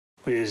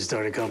We just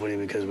started a company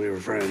because we were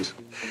friends.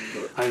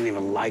 I didn't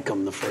even like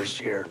him the first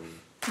year.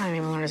 I didn't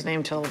even learn his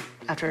name till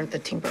after the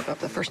team broke up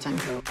the first time.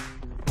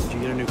 Did you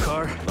get a new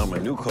car? Not my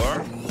new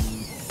car.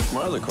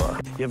 My other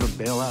car. You have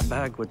a bailout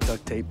bag with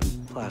duct tape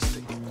and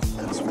plastic.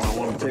 That's why I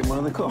want to take my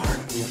other car. All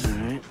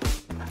right.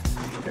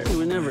 Hey,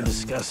 we never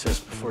discussed this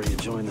before you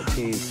joined the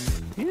team.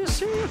 You a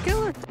serial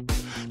killer?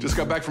 Just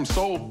got back from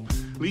Seoul.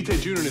 Lee Tae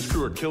Jun and his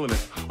crew are killing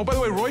it. Oh, by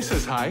the way, Roy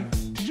says hi.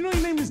 Did you know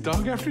you named his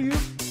dog after you?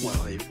 Well,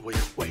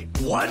 wait,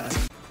 what?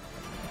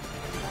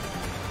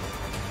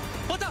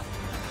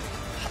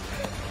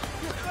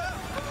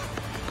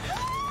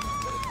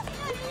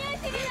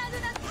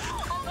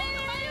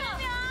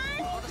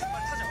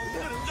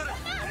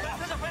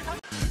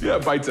 Yeah,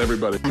 it bites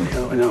everybody.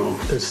 No,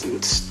 that's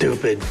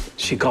stupid.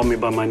 She called me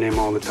by my name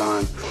all the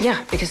time.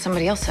 Yeah, because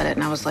somebody else said it,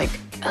 and I was like,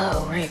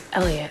 oh, right,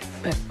 Elliot.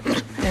 But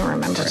I didn't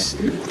remember it.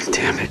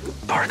 Damn it,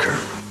 Parker.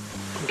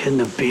 I'm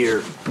getting a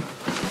beer.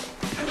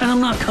 And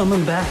I'm not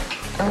coming back.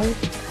 Oh.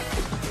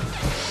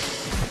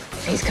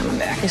 He's coming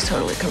back. He's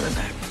totally coming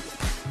back.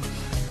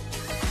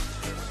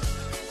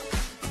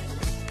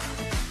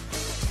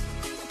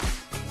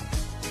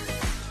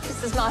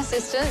 This is my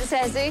assistant,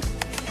 Sassy.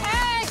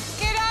 Hey,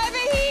 get over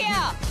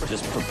here!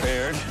 Just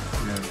prepared.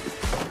 Yeah,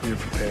 you're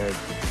prepared.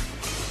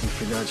 You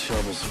forgot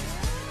shovels.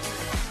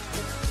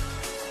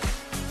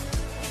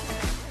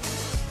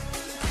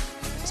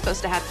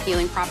 Supposed to have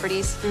healing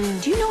properties.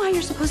 Do you know how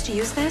you're supposed to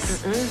use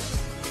this?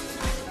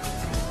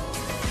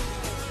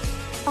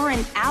 For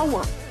an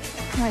hour.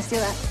 I want to steal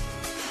that.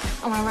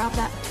 I want to rob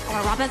that. I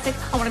want to rob that thing.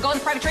 I want to go on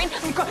the private train. I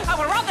want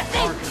to rob that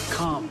thing. Parker,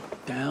 calm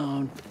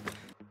down.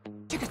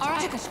 All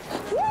right.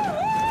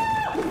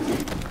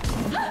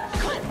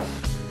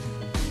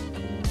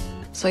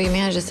 So you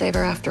managed to save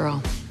her after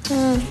all.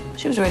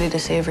 She was ready to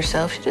save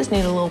herself. She just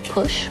needed a little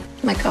push,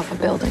 like off a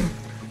building.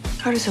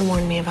 Artisan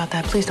warned me about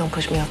that. Please don't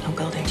push me off no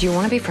building. Do you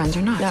want to be friends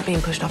or not? Not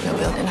being pushed off no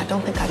building. I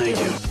don't think I do. Thank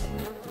you.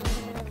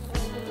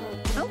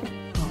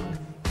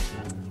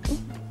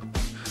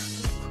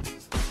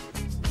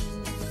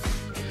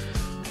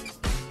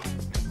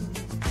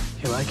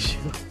 He likes you.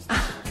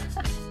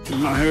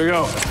 Oh, here we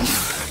go.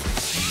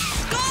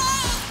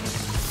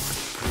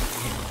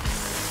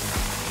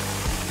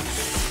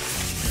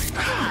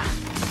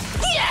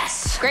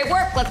 Yes! Great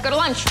work. Let's go to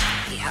lunch.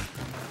 Yep.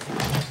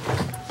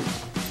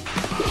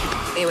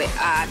 Anyway,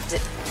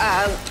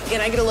 can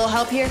I get a little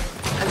help here?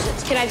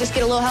 Can I just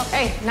get a little help?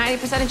 Hey,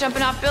 90% of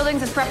jumping off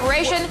buildings is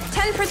preparation.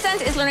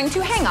 10% is learning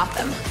to hang off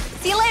them.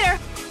 See you later.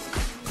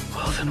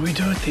 Well, then we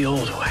do it the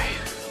old way.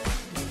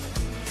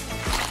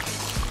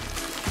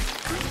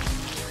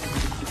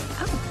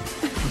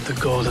 With the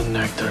golden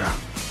nectar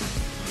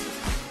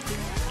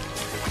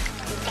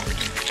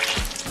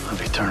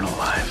of eternal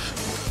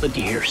life. Look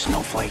here,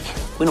 Snowflake.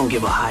 We don't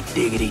give a hot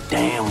diggity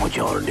damn what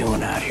y'all are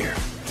doing out here.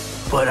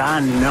 But I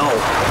know.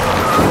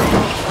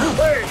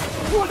 Hey,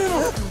 what are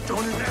you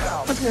doing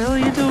now? What the hell are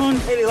you doing?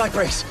 Hey, they like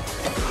race.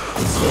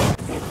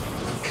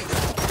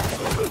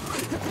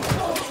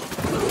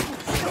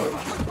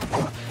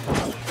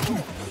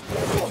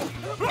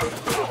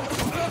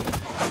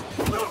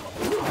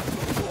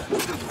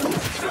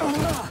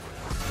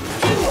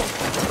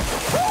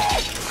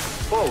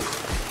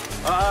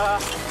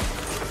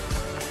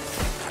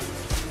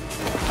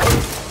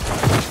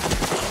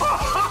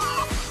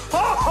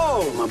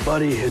 My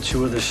buddy hits you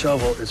with a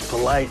shovel. It's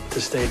polite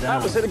to stay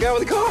down. I was hit a guy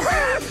with a car.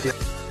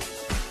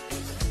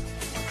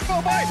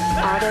 Oh, bye.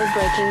 Auto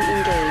braking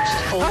engaged.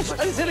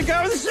 I just hit a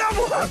guy with a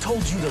shovel. I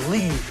told you to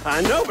leave.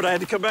 I know, but I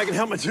had to come back and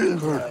help my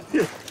children.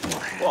 Yeah.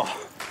 Oh.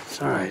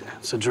 It's all right.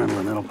 It's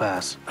adrenaline. It'll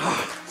pass.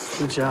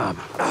 Good job.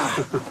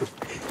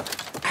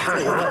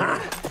 I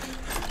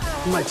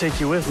might take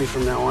you with me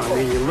from now on. I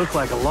mean, you look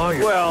like a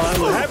lawyer. Well,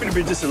 I'm happy to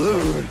be just a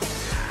little.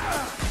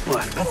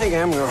 What? I think I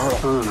am gonna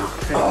hurl. No.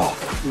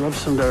 Hey, rub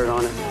some dirt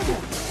on it.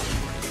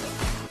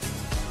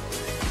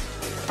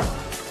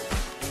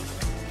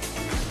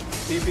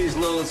 BP's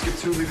low, let's get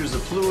 2 liters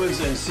of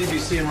fluids and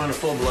CBC and run a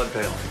full blood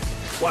panel.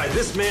 Why,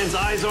 this man's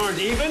eyes aren't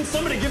even?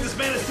 Somebody give this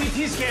man a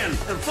CT scan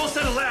and a full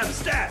set of labs,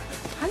 stat.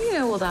 How do you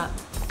know all that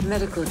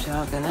medical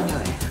jargon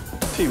anyway?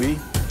 TV.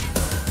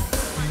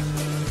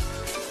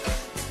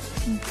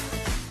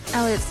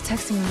 Elliot's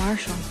texting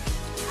Marshall.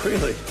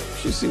 Really?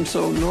 She seems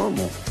so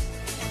normal.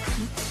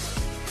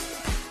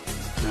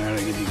 All right,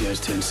 I'll give you guys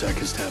 10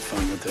 seconds to have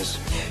fun with this.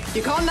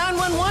 You call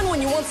 911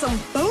 when you want some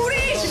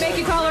booty? Should make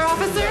you call her,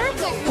 officer.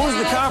 Who's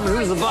the cop and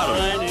who's the bottom?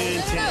 9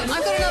 and 10.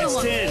 I've got another It's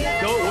one.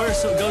 10.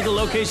 Go to the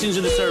locations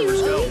of the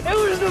servers. Go. It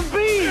was the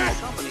bees.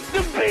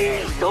 The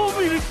bees told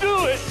me to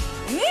do it.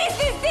 This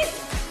is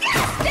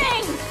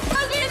disgusting!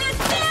 I'll do this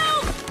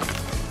too!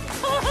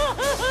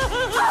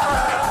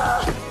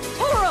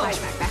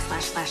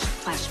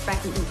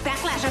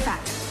 Backlash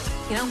effect.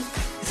 You know,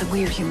 it's a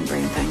weird human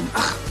brain thing.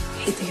 Ugh, I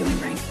hate the human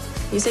brain.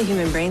 You say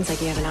human brains like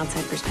you have an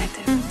outside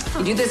perspective.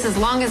 You do this as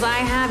long as I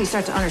have, you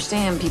start to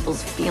understand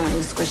people's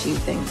feelings, squishy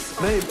things.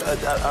 Babe,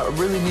 I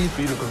really need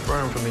for you to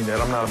confirm for me that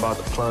I'm not about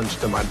to plunge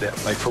to my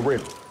death. Like, for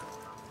real.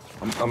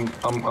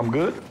 I'm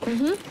good?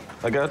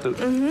 I got the.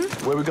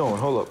 Where we going?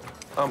 Hold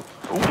up.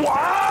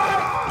 Wow!